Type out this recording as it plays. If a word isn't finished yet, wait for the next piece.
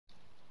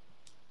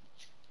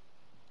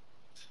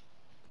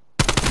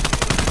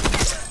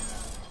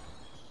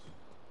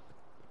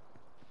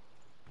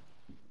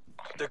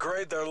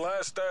Degrade their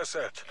last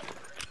asset.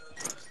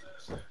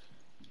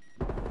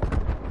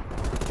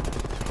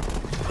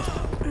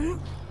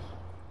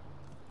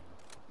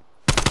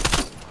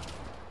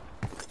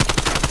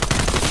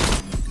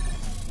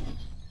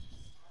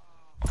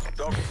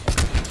 Don't.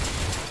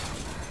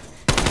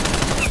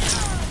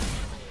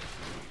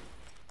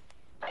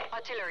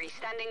 Artillery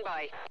standing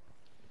by.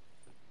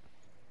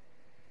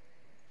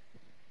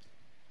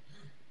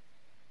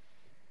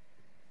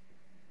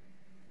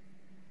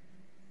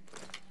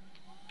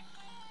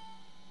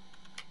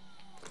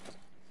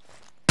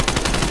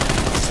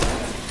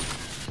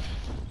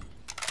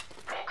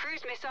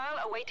 Cruise missile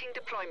awaiting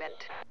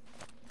deployment.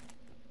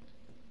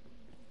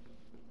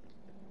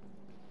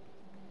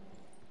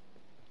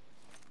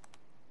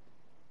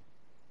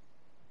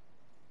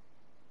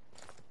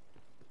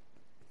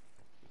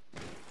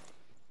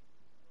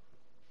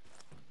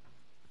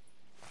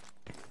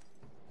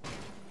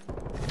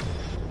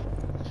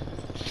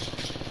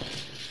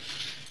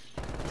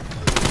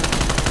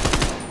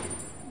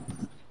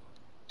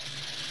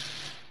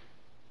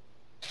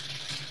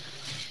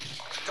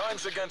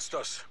 Time's against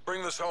us.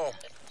 Bring this home.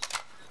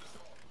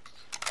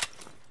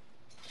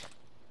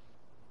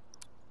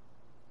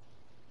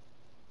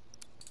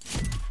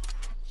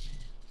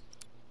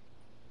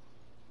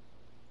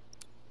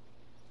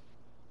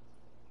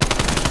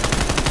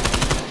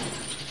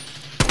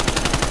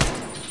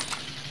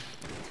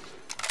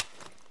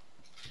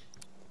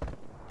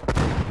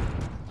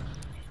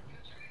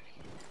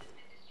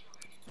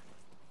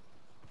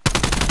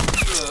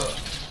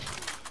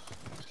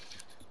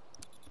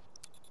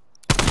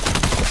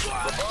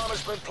 The bomb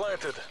has been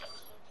planted.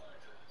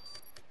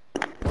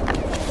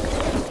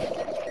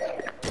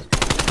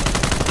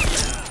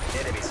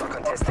 Enemies are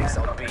contesting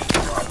Zone B.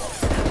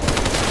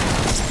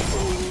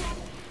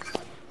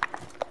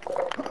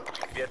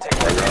 We are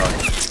taking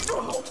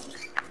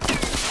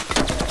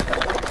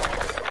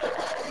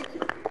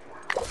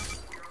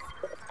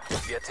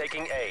We are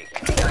taking A.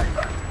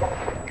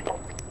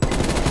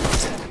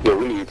 Yeah,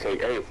 we need to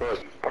take A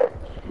first.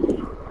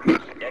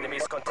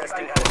 Enemies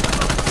contesting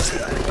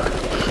Alpha.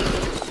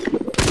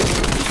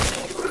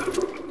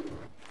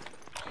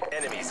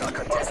 Enemies are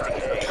contesting A.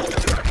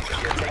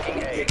 We are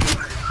taking A.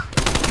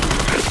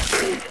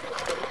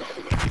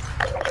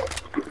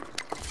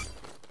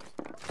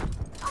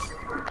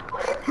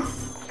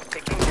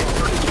 Taking B.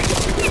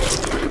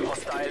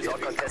 Hostiles are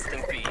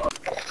contesting B.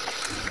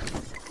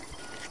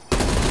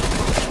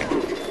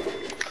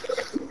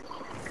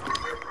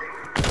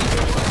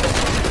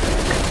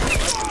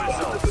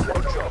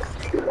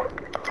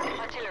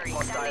 Artillery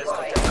Hostiles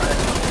standing by.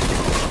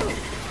 contesting.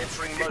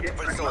 Entering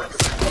multiple zones.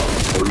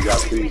 Oh, we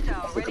got B.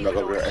 Looking back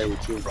over there, A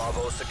with 2.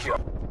 Bravo secure.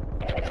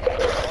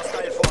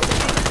 Hostile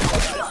forces.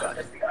 Alpha.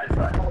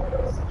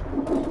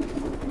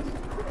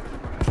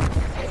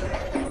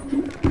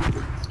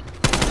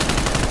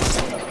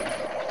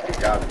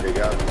 They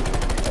got me.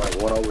 Like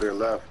one over there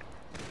left.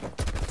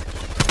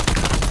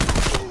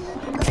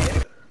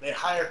 They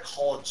hire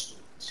college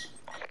students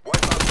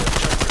Wipe out the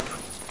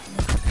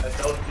objective. that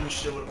don't do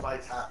shit when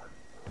fights happen.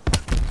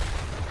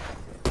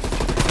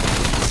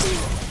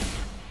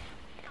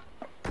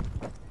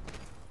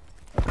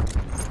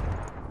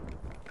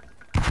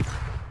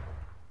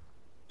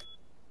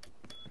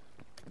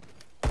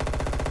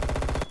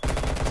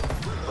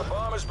 The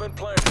bomb has been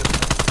planted.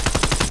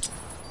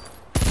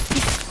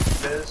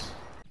 Biz.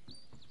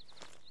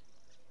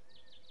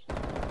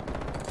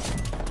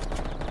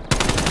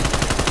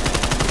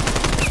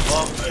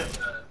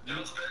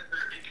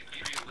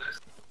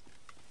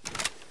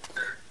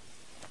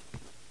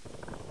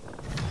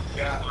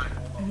 Yeah.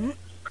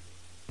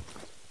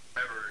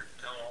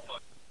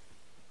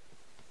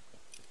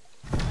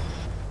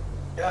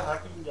 Yeah, I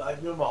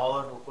can give him a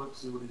holler real quick,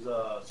 see what he's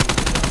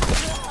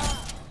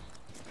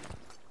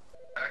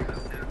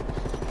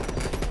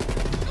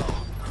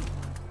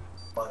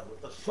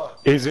What the fuck?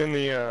 He's in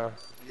the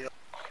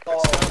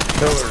Oh,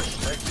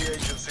 pillars. Make the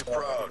agency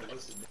proud.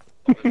 listen.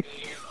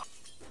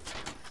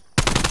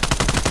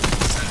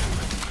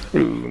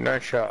 Ooh,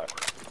 nice shot.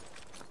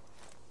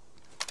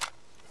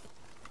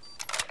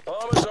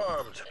 Bomb is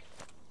armed.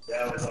 Yeah,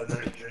 I was out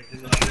there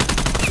drinking.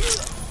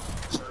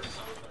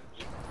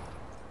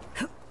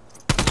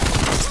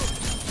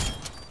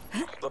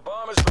 The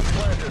bomb has been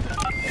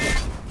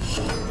planted.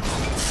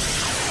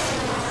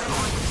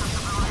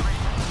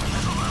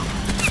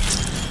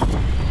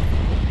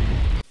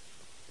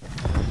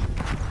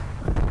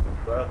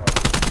 Bro, I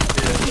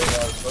did everything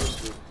I was supposed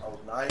to. I was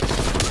nice,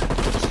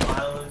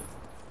 smiling.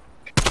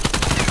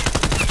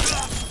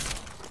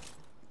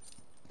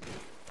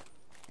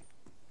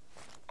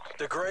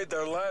 Degrade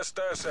their last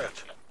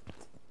asset.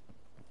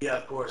 Yeah,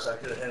 of course, I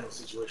could have handled the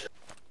situation.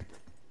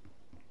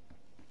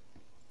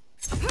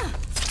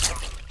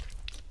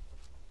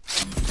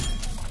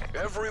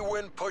 Every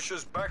win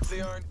pushes back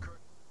the Iron Curtain.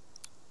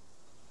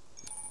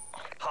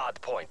 Hard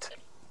point.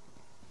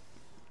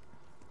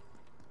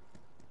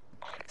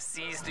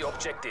 Seize the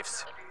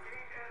objectives.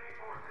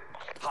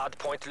 Hard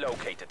point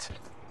located.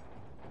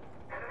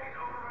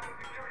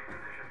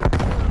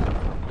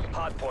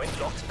 Hardpoint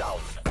locked down.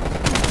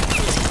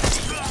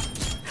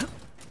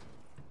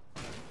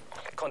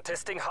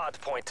 Contesting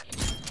hardpoint.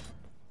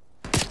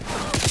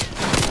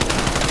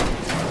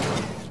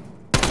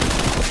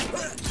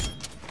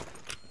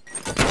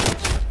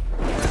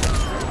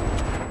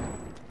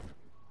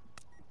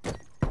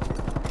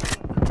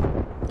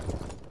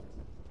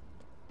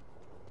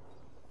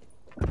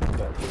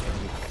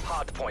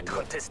 Hardpoint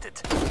contested.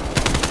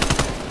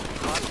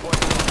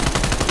 Hardpoint.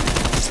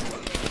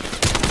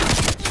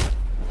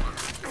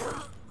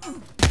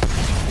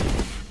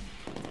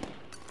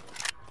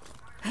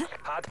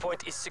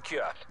 Hardpoint is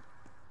secure.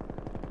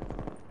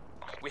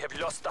 We have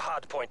lost the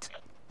hardpoint.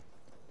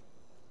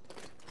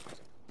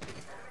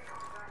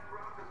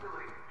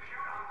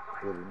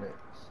 What is next?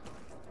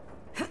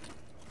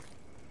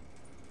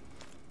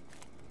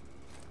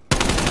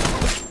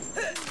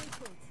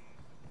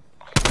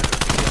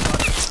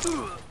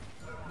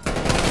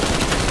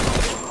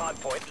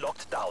 Hardpoint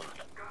locked down.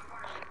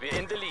 We're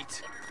in the lead.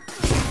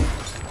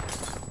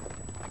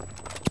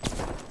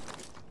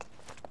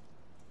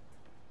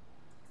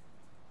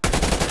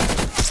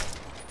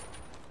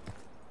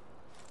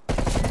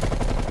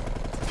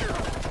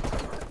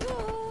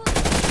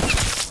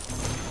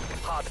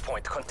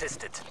 Hardpoint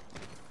contested.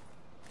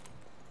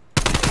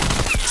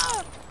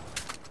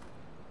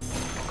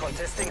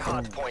 Contesting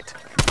hardpoint.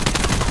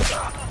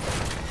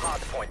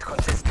 Hardpoint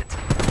contested.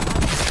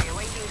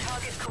 Awaiting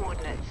target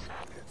coordinates.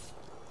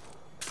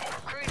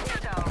 Cruise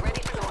missile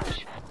ready to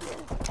launch.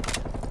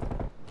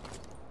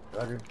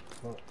 Roger.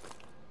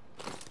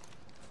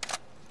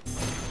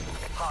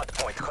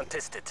 Hardpoint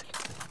contested.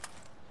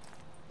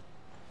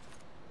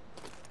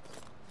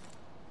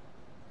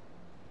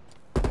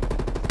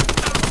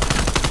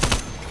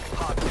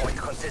 Hardpoint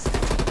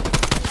contested.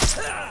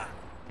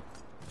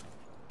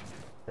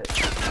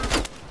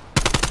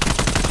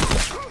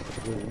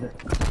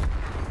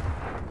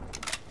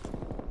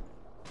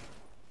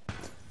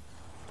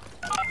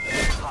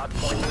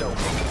 Hardpoint low.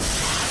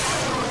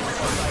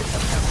 Allies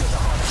have captured the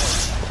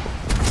hardpoint.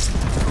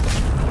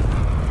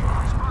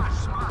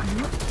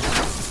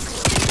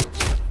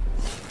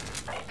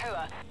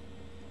 Hoa.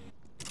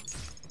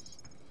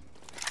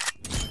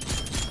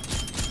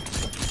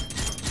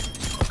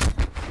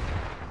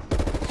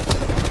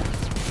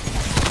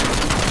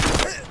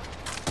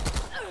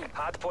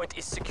 Hardpoint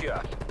is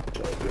secure.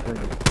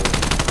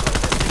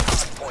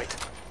 Hardpoint.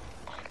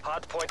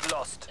 Hardpoint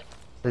lost.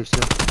 Stay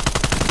still.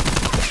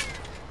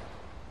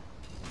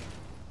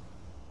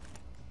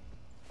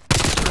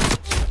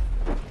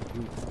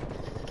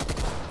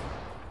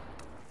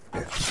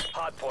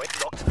 Hardpoint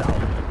locked down.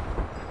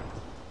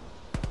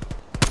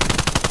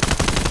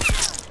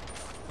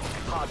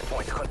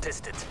 Hardpoint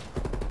contested.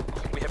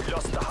 We have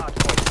lost the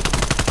hardpoint.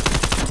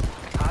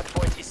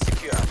 Hardpoint is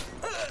secure.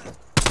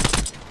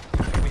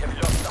 We have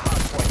lost the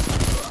hardpoint.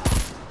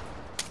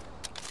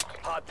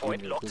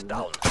 Hardpoint locked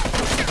down.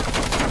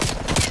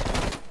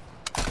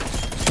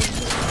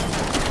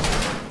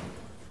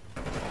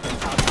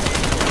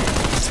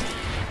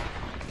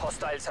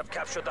 Hostiles have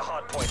captured the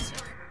hardpoint.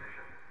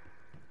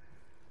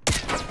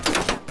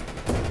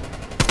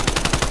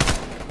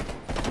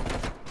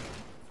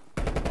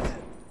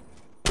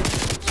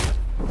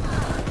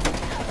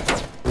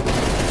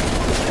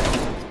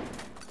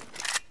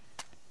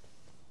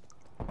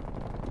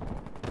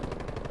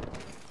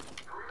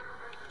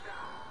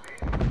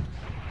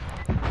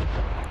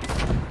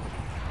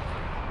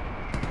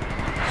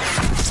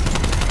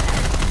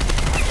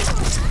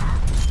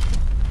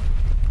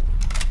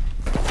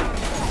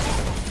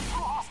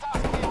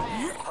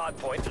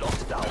 Hardpoint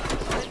locked down.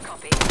 Good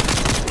copy.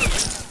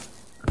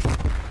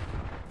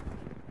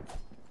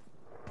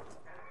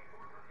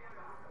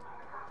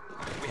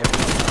 We have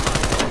lost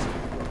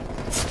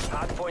the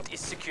hardpoint. Hardpoint is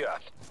secure.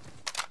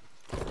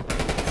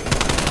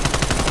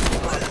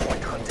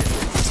 Hardpoint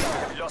contested. We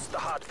have lost the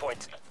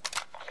hardpoint.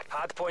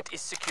 Hardpoint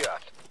is secure.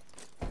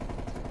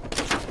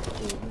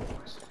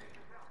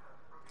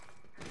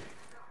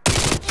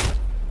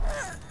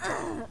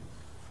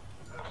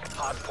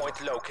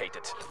 Hardpoint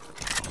located.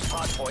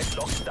 Hardpoint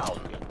locked down.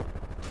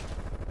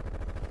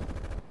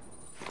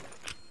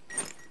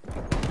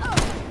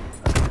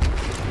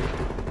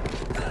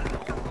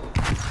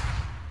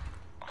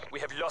 We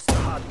have lost the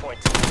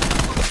hardpoint.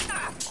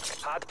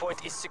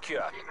 Hardpoint is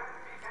secure.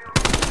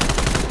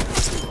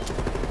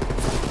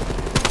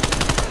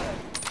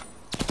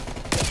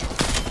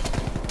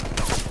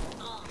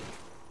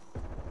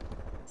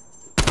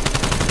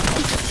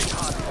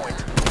 Hardpoint.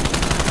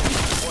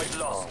 Point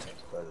lost.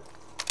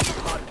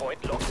 Hardpoint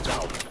locked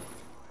down.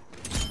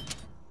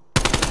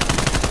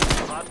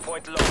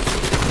 Hardpoint locked.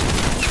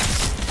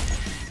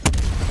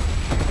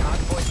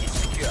 Hardpoint is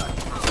secure.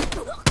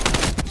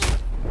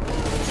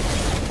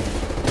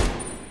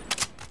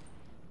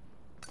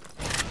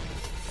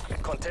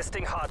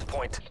 Contesting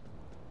hardpoint.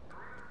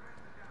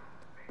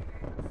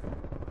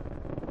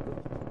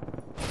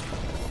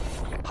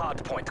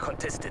 Hardpoint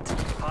contested.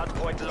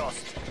 Hardpoint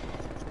lost.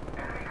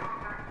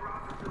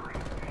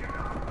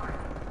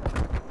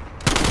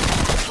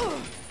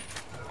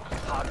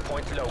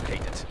 Hardpoint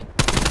located.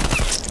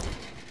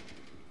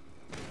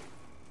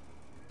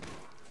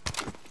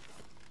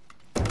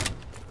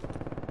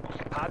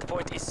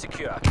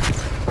 secure.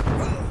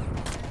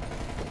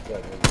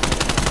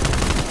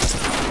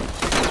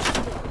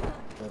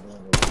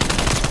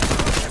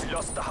 We have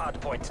lost the hard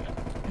point.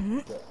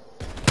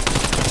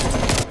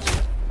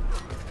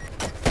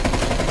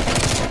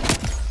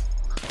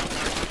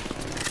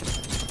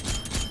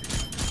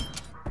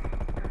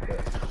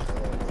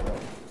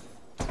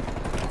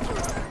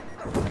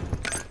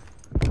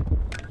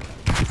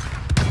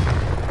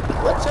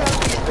 What y'all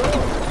be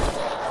doing?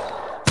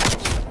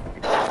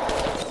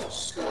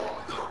 Shit.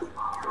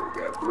 We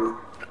got blue.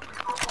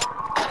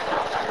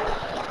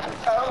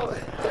 Oh,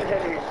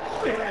 hey.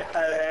 I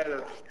had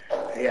him.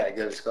 He got a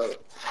good scope.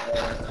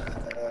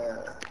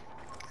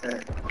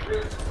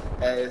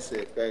 Hey, this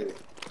shit crazy.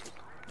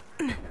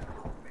 Them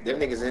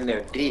niggas in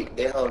there deep.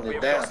 They holding We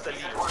it have down. lost the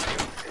lead.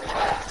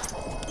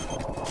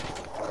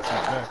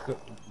 Back up.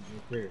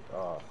 Okay.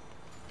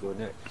 Go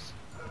next.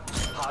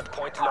 Hard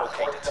point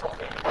located.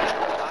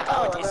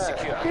 Hard point is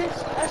secure. Bitch,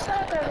 I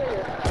shot that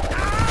nigga.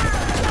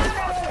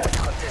 Hard point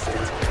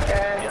contested.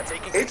 We are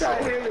taking He tried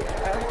to control. hit me.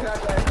 I shot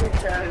that nigga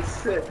kind of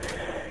shit.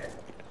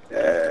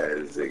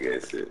 This nigga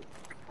shit.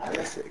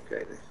 That shit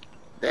crazy.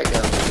 That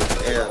guy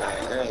was L, man.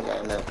 I ain't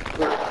got nothing.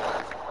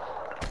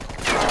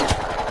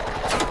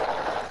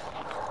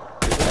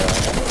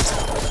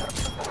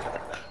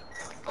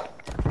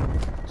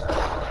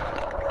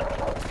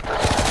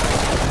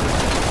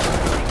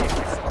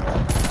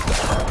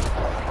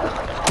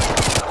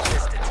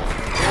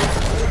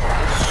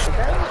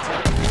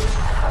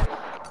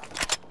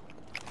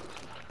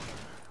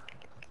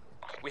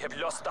 We have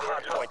lost the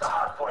hard point.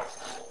 Hard point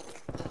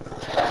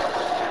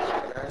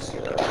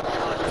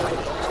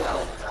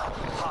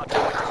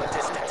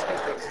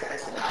contested.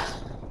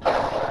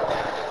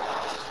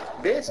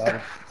 Bitch.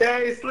 Yeah,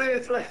 he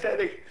slid that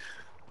nigga.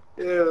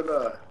 Hell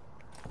no.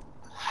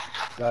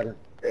 Got it.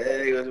 That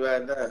nigga was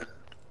right there.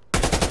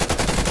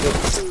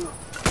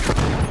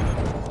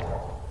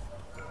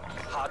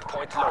 Hard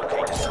point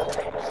located.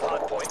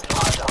 Hard point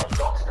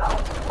locked down.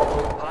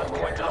 Hard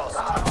point lost.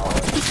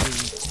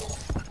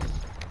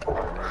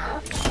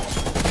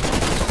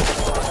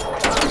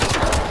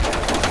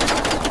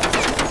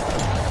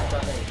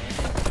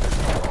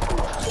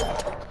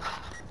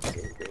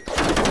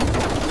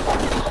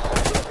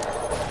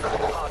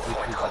 Hard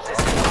point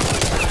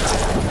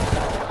contested.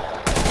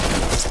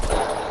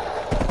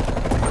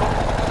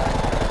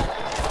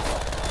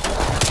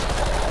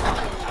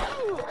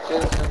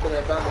 Shit, I'm putting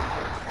that bomb.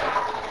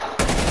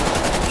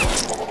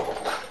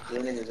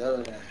 Them niggas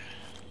over there.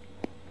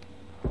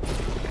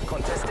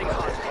 Contesting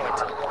hard point.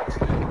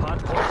 Hard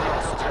point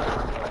lost.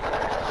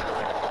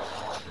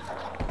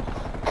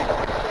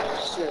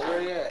 Shit,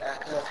 where you at? I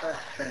can't find.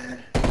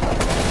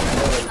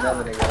 There was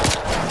another nigga.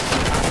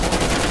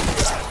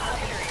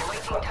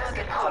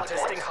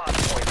 Contesting hard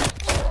point.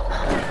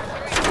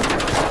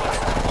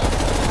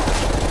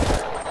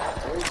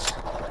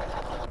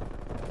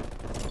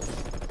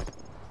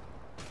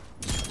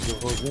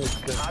 Go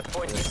next. Hard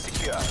point is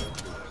secure.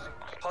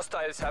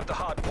 Hostiles have the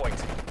hard point.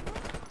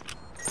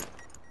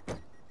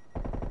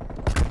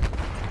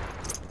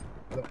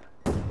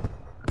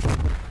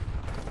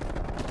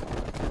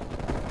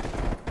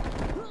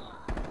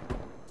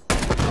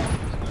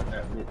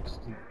 That mixed.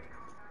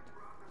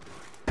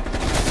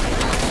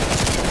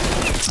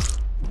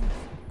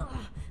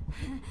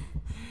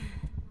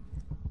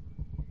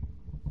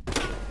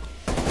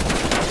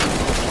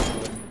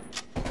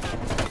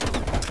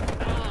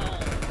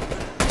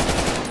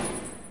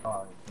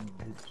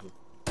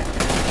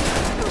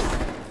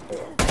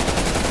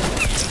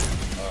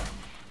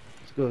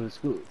 Let's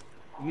go.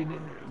 Get in there.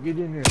 Get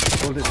in there.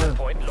 Hold it Hard down.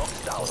 point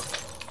locked down.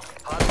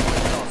 Hard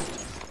point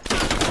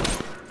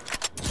lost.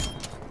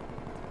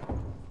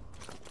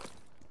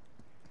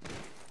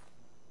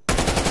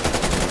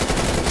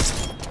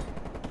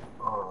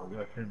 Oh,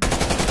 got him.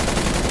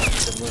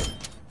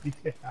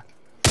 Yeah.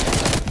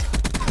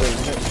 Go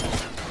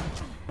next.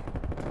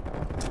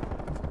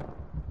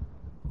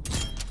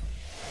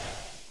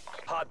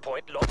 Hard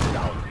point locked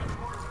down.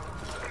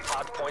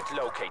 Hard point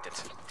located.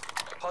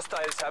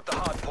 Hostiles have the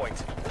hard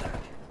point.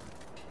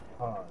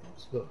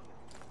 Let's go.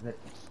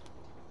 Next.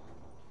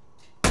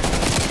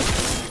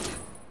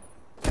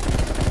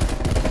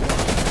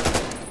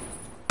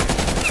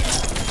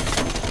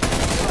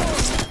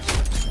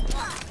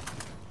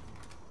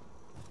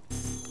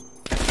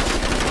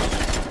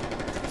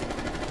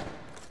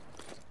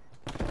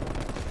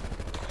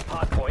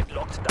 Hard point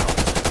locked down.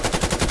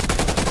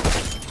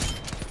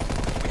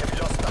 We have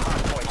lost the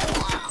hard point.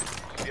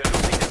 We are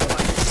losing this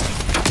fight.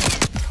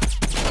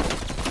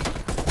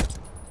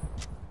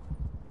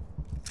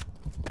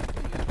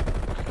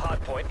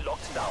 Hard point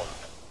locked down.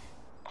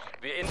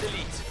 We're in the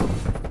lead.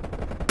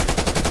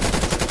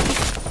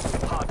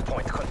 Hard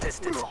point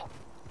contested.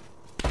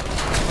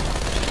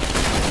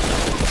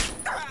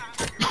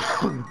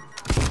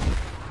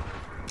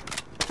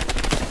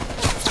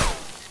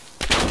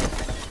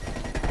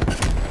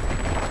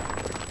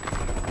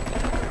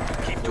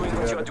 Keep doing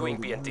what you're doing,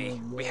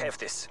 BND. We have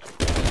this.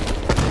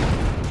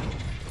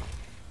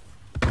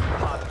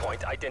 Hard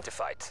point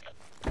identified.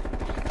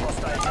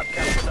 Hostiles have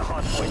captured the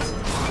hard point.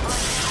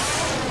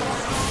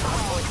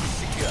 Hard point is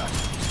secure.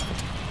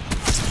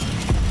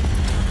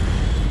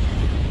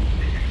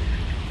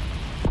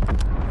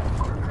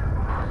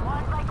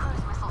 One by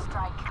cruise missile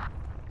strike.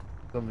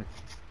 Something.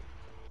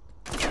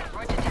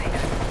 Roger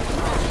Taylor.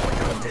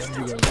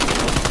 Contested.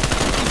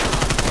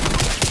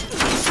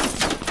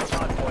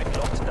 Hard point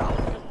locked down.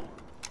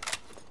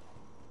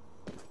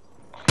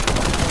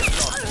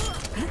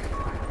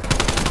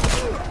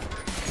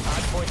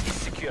 Hard point is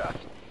secure.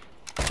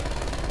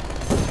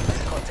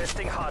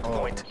 Contesting hard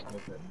point.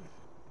 Okay.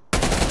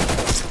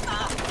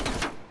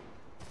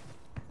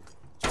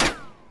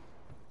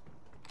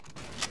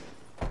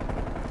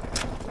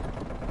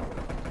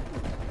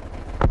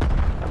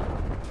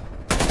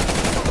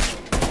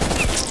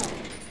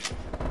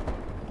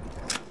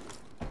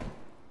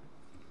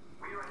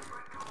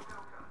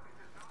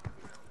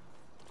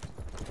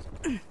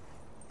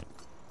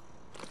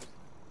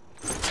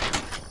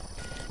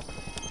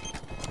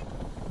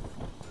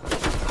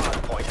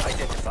 Hard point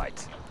identified.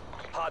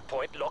 Hard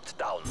point locked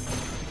down.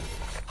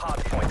 Hard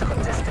point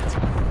contested.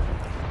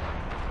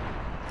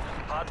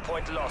 Hard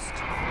point lost.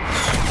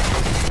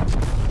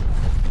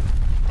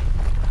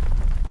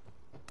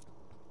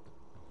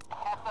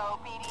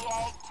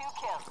 FOBDA, 2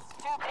 kills.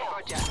 2 kills.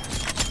 Roger.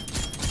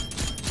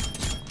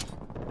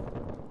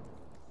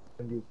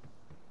 And you.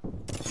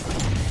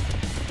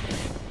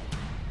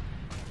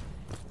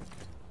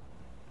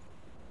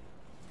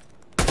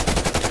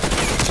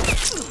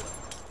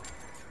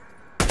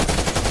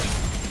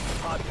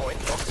 Hard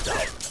point locked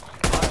down.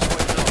 Hard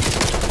point lost.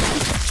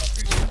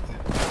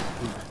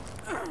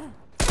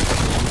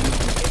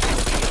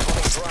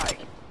 Dry.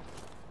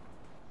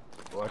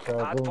 Watch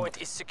out, Hard boom.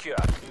 point is secure.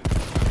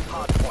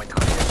 Hard point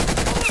contested.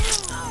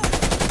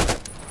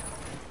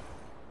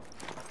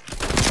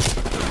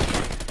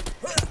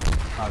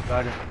 I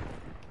got it.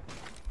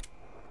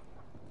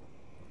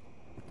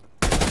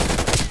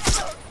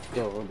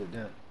 Yo, hold it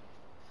down.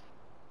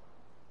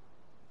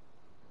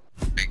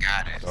 They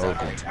got it.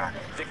 Okay.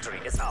 Victory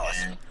is ours.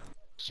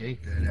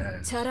 Shake that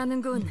ass.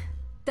 잘하는군.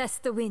 That's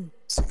the win.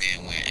 This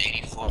man went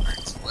 84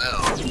 as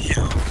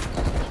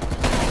well.